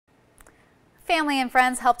Family and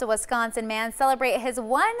friends helped a Wisconsin man celebrate his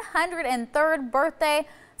 103rd birthday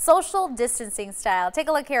social distancing style. Take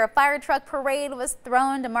a look here. A fire truck parade was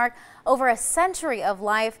thrown to mark over a century of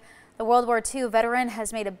life. The World War II veteran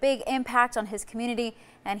has made a big impact on his community,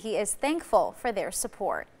 and he is thankful for their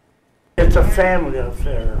support. It's a family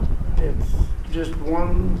affair. It's just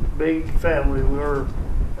one big family. We're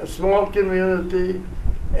a small community.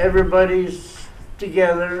 Everybody's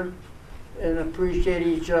together and appreciate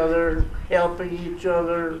each other, helping each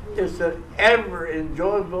other. It's ever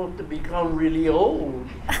enjoyable to become really old.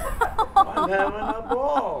 I'm having a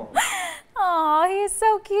ball. Oh, he's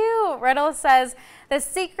so cute. Riddle says the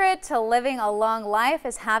secret to living a long life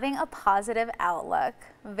is having a positive outlook.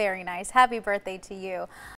 Very nice. Happy birthday to you.